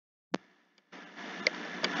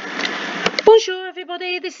Bonjour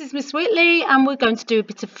everybody, this is Miss Whitley and we're going to do a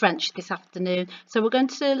bit of French this afternoon. So we're going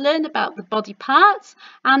to learn about the body parts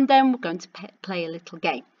and then we're going to play a little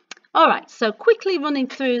game. Alright, so quickly running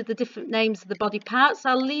through the different names of the body parts.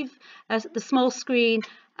 I'll leave the small screen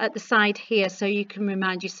at the side here so you can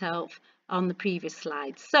remind yourself on the previous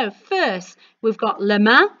slides. So first we've got la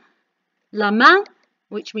main,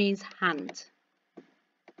 which means hand.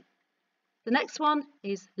 The next one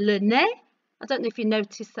is le nez. I don't know if you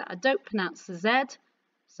noticed that I don't pronounce the Z,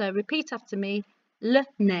 so repeat after me, le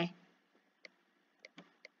nez.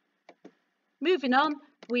 Moving on,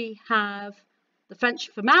 we have the French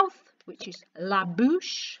for mouth, which is la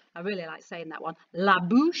bouche. I really like saying that one, la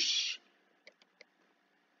bouche.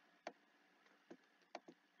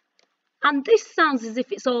 And this sounds as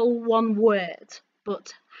if it's all one word,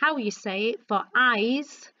 but how you say it for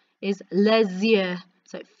eyes is les yeux.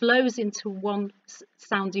 So it flows into one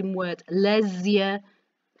sounding word, les yeux.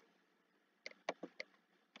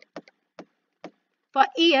 For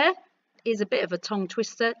ear is a bit of a tongue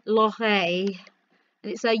twister, l'oreille.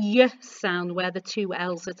 And it's a y sound where the two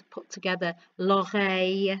L's are put together,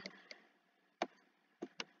 l'oreille.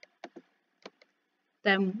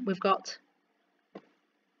 Then we've got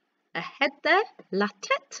a head there, la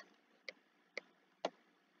tête.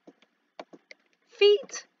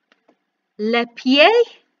 Feet, les pieds.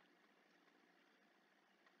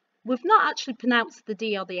 We've not actually pronounced the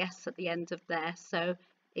D or the S at the end of there, so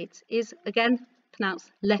it is again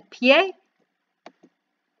pronounced les pieds.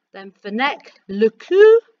 Then for neck, le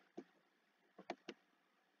cou.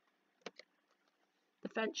 The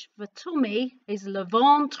French for tummy is le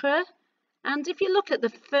ventre. And if you look at the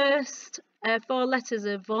first four letters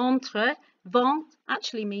of ventre, vent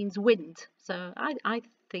actually means wind. So I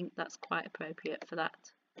think that's quite appropriate for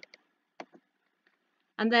that.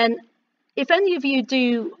 And then if any of you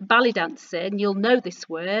do ballet dancing, you'll know this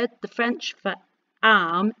word. The French for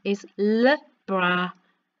arm is le bras.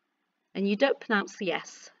 And you don't pronounce the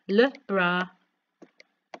S, le bras.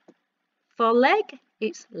 For leg,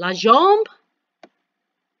 it's la jambe.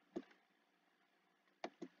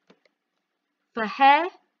 For hair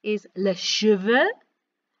is le cheveux.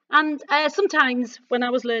 And sometimes when I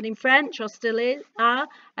was learning French, or still are,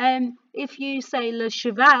 if you say le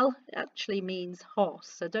cheval, it actually means horse.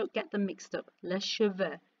 So don't get them mixed up. Le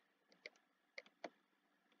cheveux.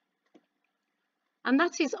 And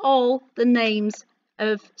that is all the names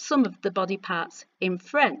of some of the body parts in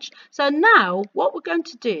French. So now what we're going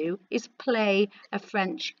to do is play a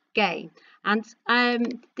French game. And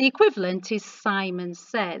the equivalent is Simon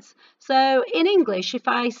Says. So in English, if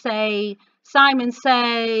I say Simon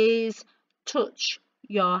says, touch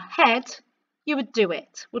your head, you would do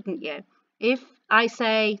it, wouldn't you? If I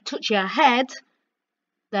say, touch your head,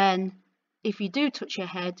 then if you do touch your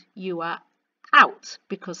head, you are out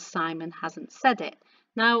because Simon hasn't said it.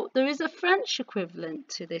 Now, there is a French equivalent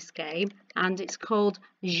to this game, and it's called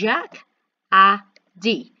Jacques a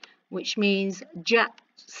dit, which means Jack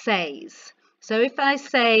says. So if I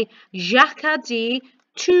say Jacques a dit,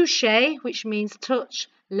 toucher, which means touch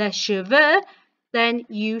les cheveux, then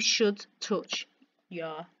you should touch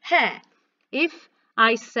your hair. If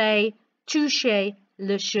I say toucher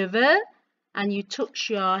les cheveux and you touch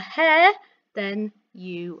your hair, then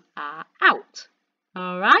you are out.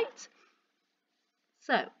 All right?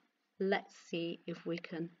 So let's see if we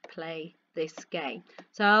can play this game.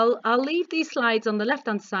 So I'll leave these slides on the left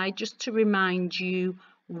hand side just to remind you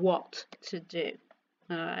what to do.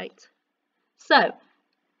 All right? So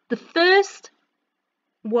the first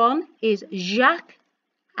one is Jacques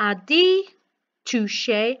a dit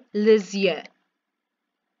toucher les yeux.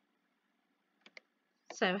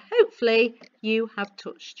 So hopefully you have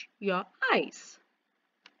touched your eyes.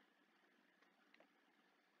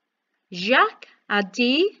 Jacques a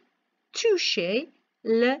dit toucher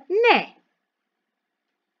le nez.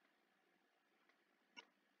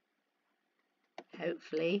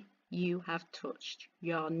 Hopefully you have touched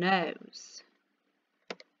your nose.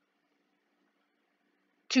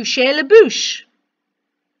 Toucher la bouche.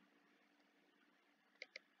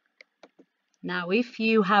 Now if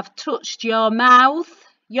you have touched your mouth,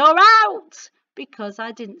 you're out because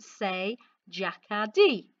I didn't say Jacques a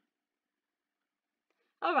dit.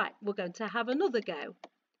 All right, we're going to have another go.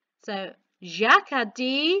 So Jacques a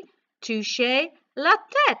dit toucher la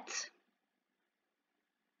tête.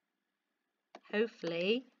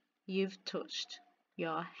 Hopefully you've touched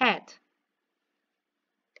your head.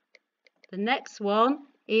 The next one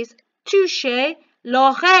is toucher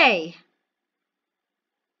l'oreille.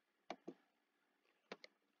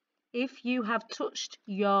 If you have touched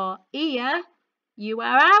your ear, you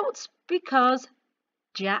are out because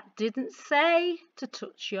Jack didn't say to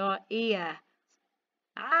touch your ear.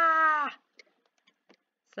 Ah!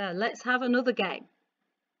 So let's have another game.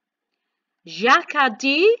 Jacques a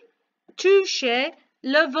dit, touchez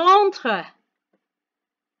le ventre.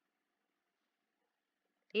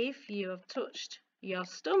 If you have touched your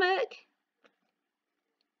stomach,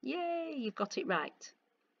 yay, you've got it right.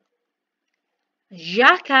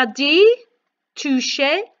 Jacques a dit,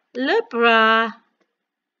 touchez le bras.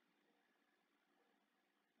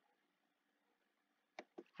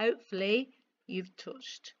 Hopefully, you've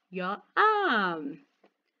touched your arm.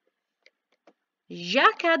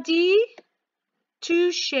 Jacques a dit,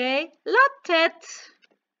 touchez la tête.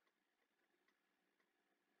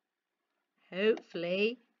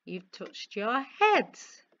 Hopefully, you've touched your head.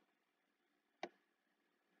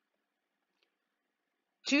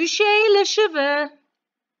 Touchez les cheveux.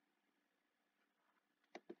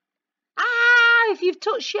 Ah, if you've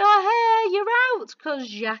touched your hair, you're out, because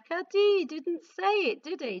Jacques a dit didn't say it,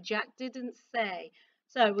 did he? Jack didn't say.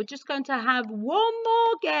 So we're just going to have one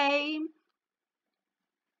more game.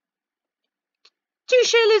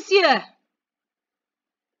 Touchez les yeux.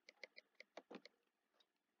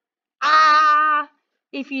 Ah,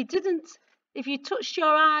 if you touched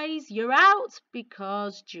your eyes, you're out,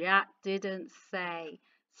 because Jack didn't say.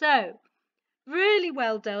 So, really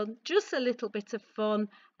well done. Just a little bit of fun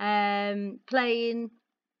playing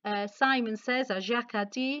Simon Says or Jacques a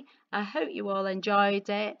dit. I hope you all enjoyed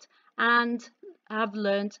it and have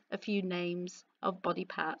learned a few names of body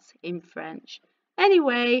parts in French.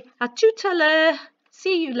 Anyway, à tout à l'heure.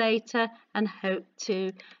 See you later and hope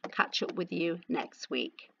to catch up with you next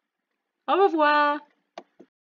week. Au revoir.